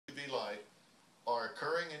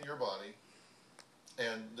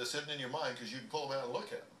this isn't in your mind because you can pull them out and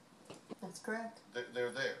look at them. That's correct. They're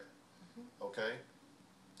there. Okay?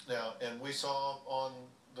 Now, and we saw on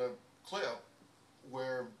the clip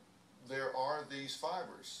where there are these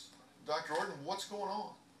fibers. Dr. Orton, what's going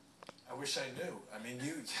on? I wish I knew. I mean,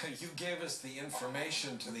 you gave us the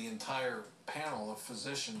information to the entire panel of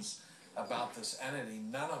physicians about this entity.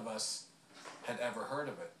 None of us had ever heard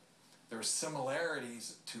of it. There are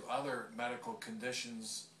similarities to other medical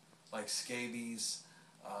conditions like scabies,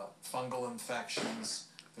 fungal infections.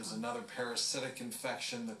 There's another parasitic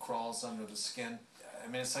infection that crawls under the skin. I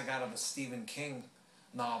mean, it's like out of a Stephen King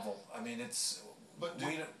novel. I mean, it's... But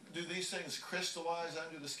do these things crystallize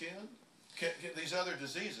under the skin? Can these other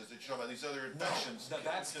diseases that you're talking about, these other infections, no,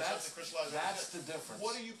 that's the difference.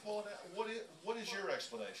 What are you pulling out? What is your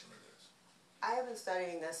explanation of this? I have been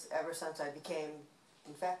studying this ever since I became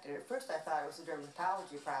infected. At first I thought it was a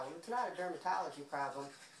dermatology problem. It's not a dermatology problem.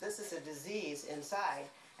 This is a disease inside.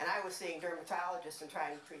 And I was seeing dermatologists and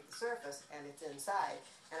trying to treat the surface, and it's inside.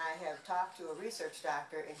 And I have talked to a research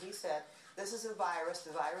doctor, and he said, this is a virus.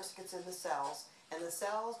 The virus gets in the cells, and the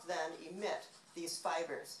cells then emit these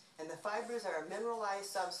fibers. And the fibers are a mineralized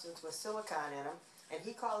substance with silicon in them, and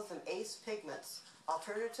he calls them ACE pigments,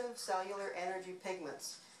 alternative cellular energy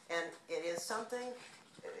pigments. And it is something,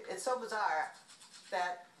 it's so bizarre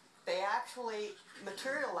that they actually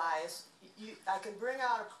materialize. I can bring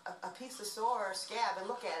out a piece of sore or scab and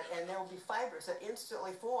look at it, and there will be fibers that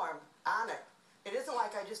instantly form on it. It isn't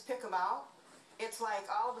like I just pick them out. It's like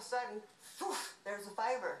all of a sudden, poof, there's a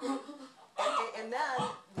fiber. And then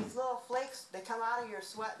these little flakes, they come out of your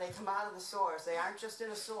sweat, they come out of the sores. They aren't just in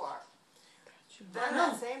a sore. Then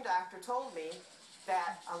that same doctor told me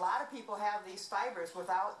that a lot of people have these fibers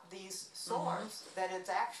without these sores, that it's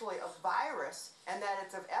actually a virus, and that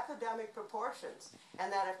it's of epidemic proportions,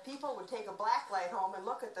 and that if people would take a black light home and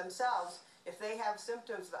look at themselves, if they have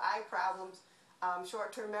symptoms of eye problems,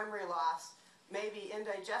 short-term memory loss, maybe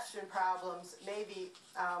indigestion problems, maybe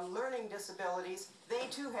learning disabilities, they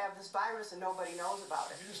too have this virus and nobody knows about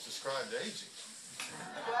it. You just described aging.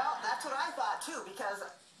 Well, that's what I thought too, because...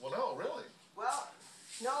 Well, no, really. Well,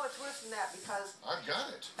 no, it's worse than that because... I've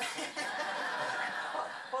got it.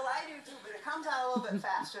 well, I do too, but it comes out a little bit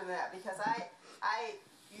faster than that because I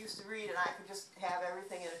used to read and I could just have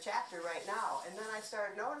everything in a chapter right now. And then I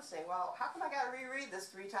started noticing, well, how come I got to reread this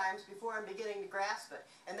 3 times before I'm beginning to grasp it?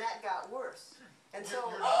 And that got worse. And so...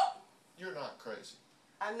 You're not crazy.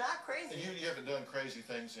 I'm not crazy. You haven't done crazy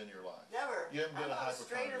things in your life. Never. You haven't been a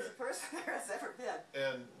hypochondriac. I'm as straight as a person there has ever been.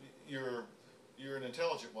 And you're an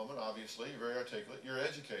intelligent woman, obviously. You're very articulate. You're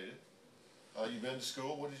educated. You've been to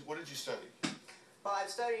school. What did you study? Well,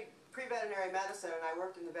 I've studied pre-veterinary medicine, and I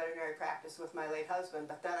worked in the veterinary practice with my late husband,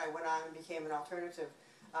 but then I went on and became an alternative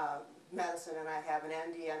medicine, and I have an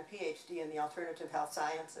MD and PhD in the alternative health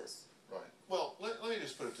sciences. Right. Well, let me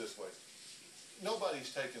just put it this way.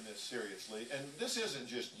 Nobody's taken this seriously, and this isn't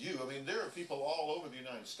just you. I mean, there are people all over the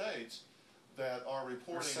United States that are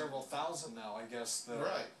reporting... There's several thousand now, I guess.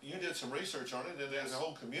 Right. You did some research on it, and there's a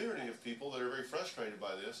whole community of people that are very frustrated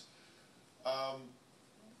by this.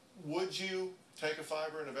 Would you take a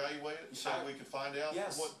fiber and evaluate it so we could find out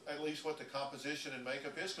at least what the composition and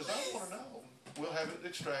makeup is? Because I want to know. We'll have it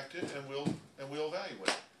extracted, and we'll evaluate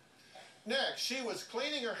it. Next, she was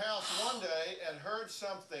cleaning her house one day and heard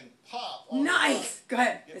something pop on Nice! Go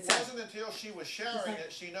ahead. It wasn't until she was showering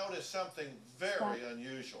that she noticed something very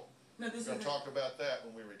unusual. No, this We're going to talk about that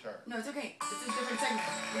when we return. No, it's okay. It's a different segment.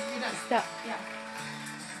 You're done. Stop. Yeah.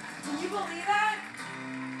 Can you believe that?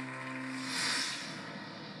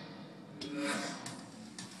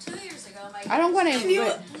 2 years ago, my... I don't want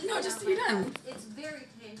to. No, just you're done.